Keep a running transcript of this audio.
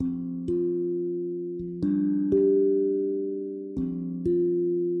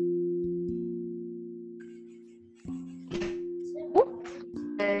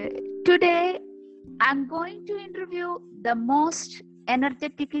I'm going to interview the most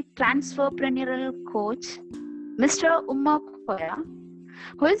energetic transferpreneural coach, Mr. Ummer Koya,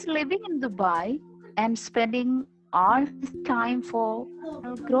 who is living in Dubai and spending all his time for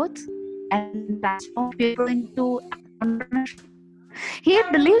growth and transform people into entrepreneurship. He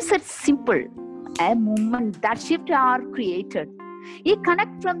believes it's simple, a movement that shifts are created. He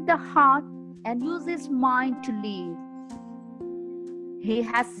connects from the heart and uses his mind to lead. He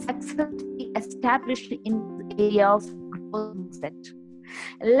has successfully established in the area of growth mindset.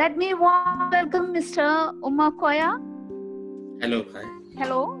 Let me welcome Mr. Ummer Koya. Hello, hi.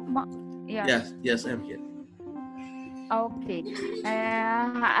 Hello. Yes, I'm here. Okay.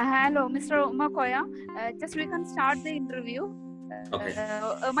 Hello, Mr. Ummer Koya. Just we can start the interview. Okay.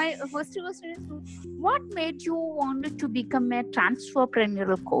 My first question is, what made you want to become a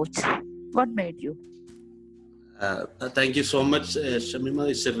transferpreneural coach? What made you? Thank you so much, Shameema.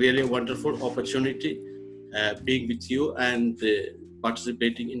 It's a really wonderful opportunity being with you and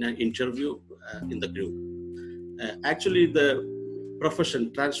participating in an interview in the group. Actually, the profession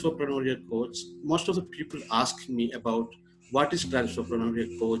transferpreneural coach, most of the people ask me about what is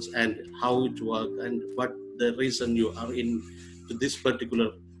transferpreneural coach and how it works and what the reason you are in to this particular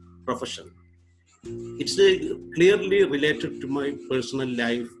profession. It's clearly related to my personal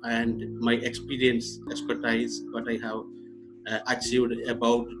life and my expertise, what I have achieved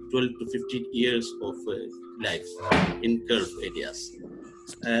about 12 to 15 years of life in Gulf areas.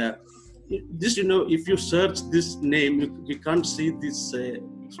 This, if you search this name, we can't see this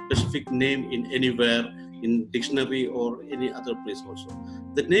specific name in anywhere in dictionary or any other place also.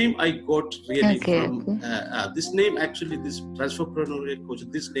 The name I got really from this name, actually, this transferpreneural coach,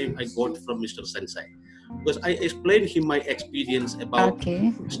 this name I got from Mr. Sensei, because I explained him my experience about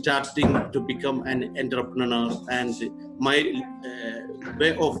starting to become an entrepreneur and my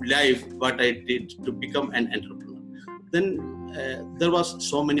way of life, what I did to become an entrepreneur. Then there was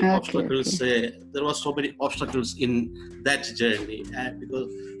so many obstacles. There was so many obstacles in that journey because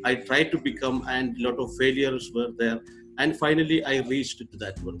I tried to become, and a lot of failures were there. And finally, I reached to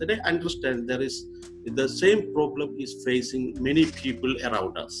that one. Then I understand there is the same problem is facing many people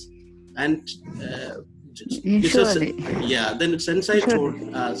around us, and then Sensei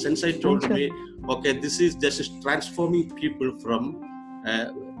told me, okay, this is just transforming people from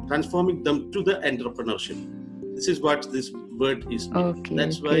transforming them to the entrepreneurship. This is what this word is.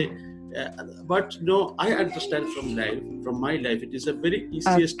 That's why. But no, I understand from my life, it is a very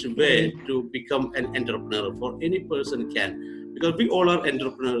easiest way to become an entrepreneur for any person can, because we all are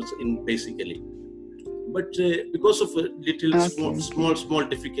entrepreneurs in basically. But because of little small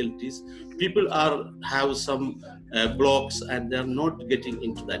difficulties, people have some blocks and they are not getting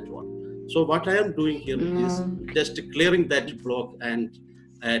into that one. So what I am doing here is just clearing that block and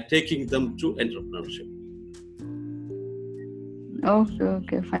taking them to entrepreneurship.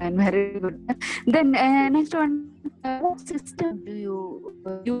 Okay, fine, very good. Then next one, what system do you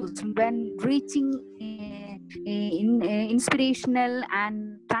use when reaching in inspirational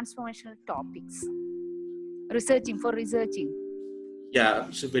and transformational topics? Researching. Yeah,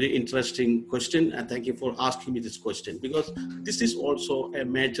 it's a very interesting question, and thank you for asking me this question, because this is also a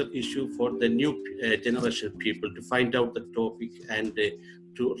major issue for the new generation people to find out the topic and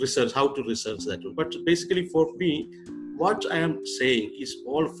to research how to research that one. But basically, for me, what I am saying is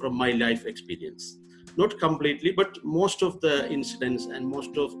all from my life experience. Not completely, but most of the incidents and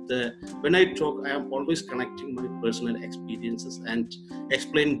when I talk, I am always connecting my personal experiences and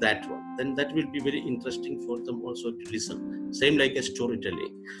explain that one. Then that will be very interesting for them also to listen. Same like a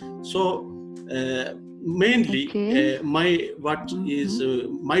storytelling. So mainly my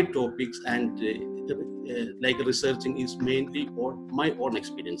topics and like researching is mainly on my own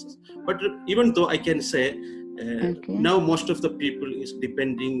experiences. But even though I can say now most of the people is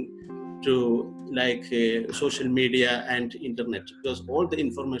depending to like social media and internet, because all the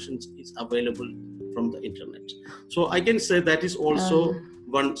information is available from the internet. So I can say that is also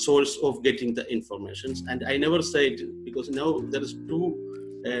one source of getting the information. And I never say it, because now there is two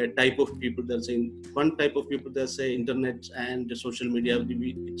type of people. They're saying one type of people, they say internet and social media,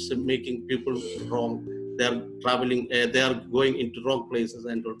 it's making people wrong. They are traveling, they are going into wrong places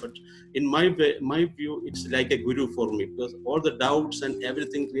and all. But in my view, it's like a guru for me, because all the doubts and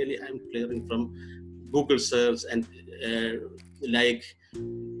everything really I'm clearing from Google search and like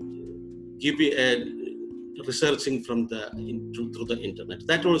researching from through the internet.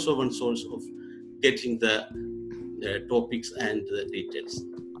 That also one source of getting the topics and the details.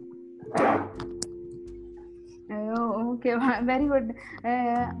 Okay, very good.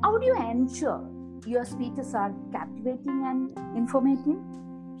 How do you ensure your speeches are captivating and informative?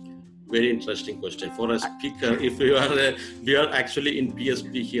 Very interesting question for a speaker. If we are actually in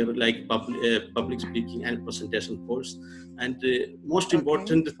PSP here, like public speaking and presentation course, and most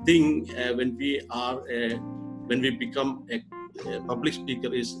important thing when we become a public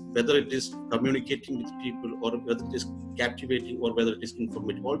speaker is whether it is communicating with people or whether it is captivating or whether it is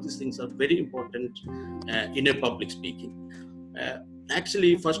informative. All these things are very important in a public speaking.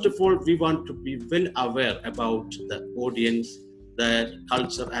 Actually, first of all, we want to be well aware about the audience, their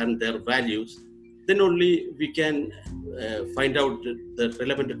culture and their values. Then only we can find out the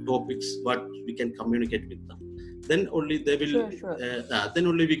relevant topics what we can communicate with them. Then only they will. Then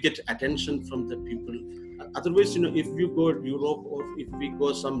only we get attention from the people. Otherwise, if you go to Europe or if we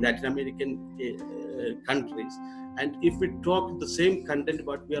go some Latin American countries, and if we talk the same content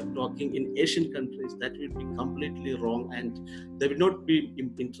what we are talking in Asian countries, that will be completely wrong, and they will not be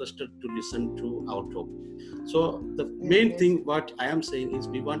interested to listen to our talk. So the main thing what I am saying is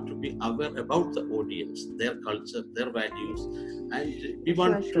we want to be aware about the audience, their culture, their values, and we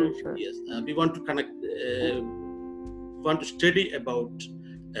want we want to connect. We want to study about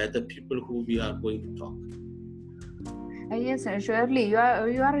the people who we are going to talk. Yes, surely you are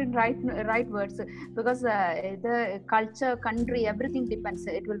in right words, because the culture, country, everything depends.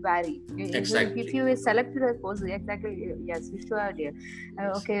 It will vary. Exactly. If you select the course, exactly. Yes, sure, dear.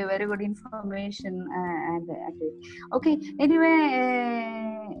 Okay, very good information. Okay.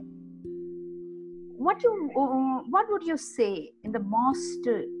 Anyway, what would you say in the most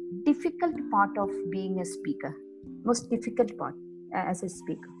difficult part of being a speaker? Most difficult part as a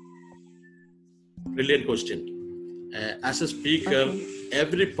speaker. Brilliant question. As a speaker,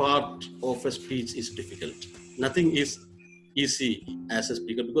 every part of a speech is difficult. Nothing is easy as a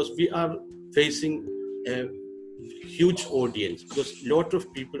speaker, because we are facing a huge audience, because a lot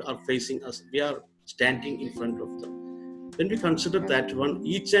of people are facing us. We are standing in front of them. When we consider that one,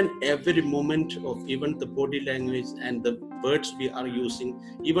 each and every moment of even the body language and the words we are using,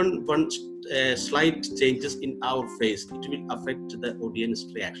 even one slight changes in our face, it will affect the audience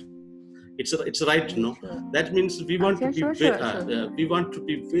reaction. It's right, no? That means we want to be we want to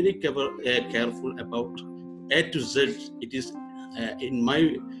be very careful about A to Z. It is in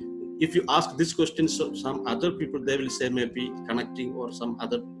my. If you ask this question, so some other people they will say maybe connecting or some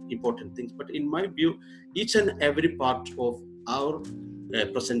other important things. But in my view, each and every part of our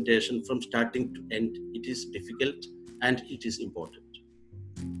presentation from starting to end, it is difficult and it is important.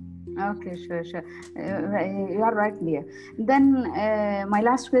 Okay, sure. You are right, dear. Then my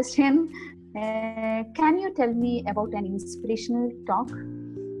last question, can you tell me about an inspirational talk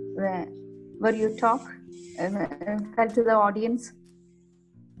where you talk to the audience?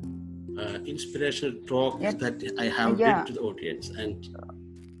 Inspirational talk that I have did to the audience, and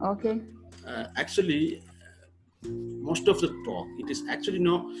actually most of the talk, it is actually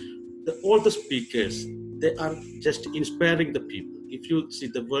all the speakers, they are just inspiring the people. If you see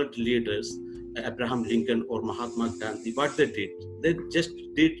the world leaders, Abraham Lincoln or Mahatma Gandhi, what they did, they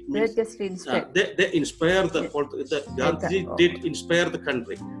inspire Gandhi did inspire the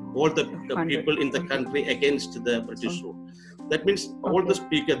country, all the people in the country against the British rule. That means all the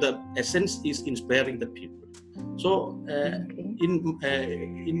speaker, the essence is inspiring the people. So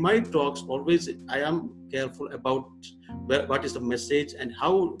in my talks, always I am careful about what is the message and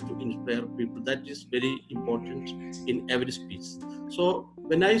how to inspire people. That is very important in every speech. So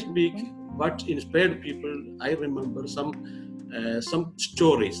when I speak what inspired people, I remember some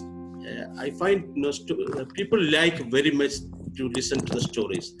stories. I find people like very much to listen to the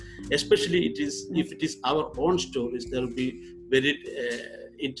stories, especially if it is our own stories, they will be very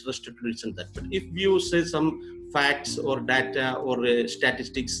interested to listen to that. But if you say some facts or data or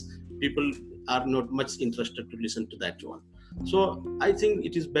statistics, people are not much interested to listen to that one. So I think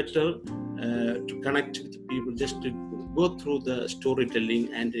it is better to connect with people, just to go through the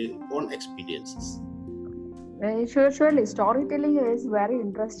storytelling and own experiences. Surely, storytelling is very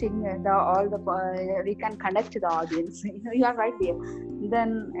interesting. We can connect to the audience. You are right there.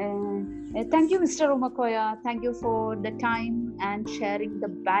 Then, thank you, Mr. Ummer Koya. Thank you for the time and sharing the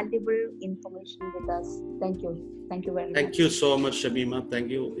valuable information with us. Thank you. Thank you very much. Thank you so much, Shameema. Thank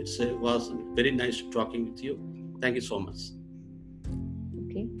you. It was very nice talking with you. Thank you so much.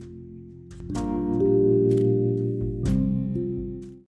 Okay.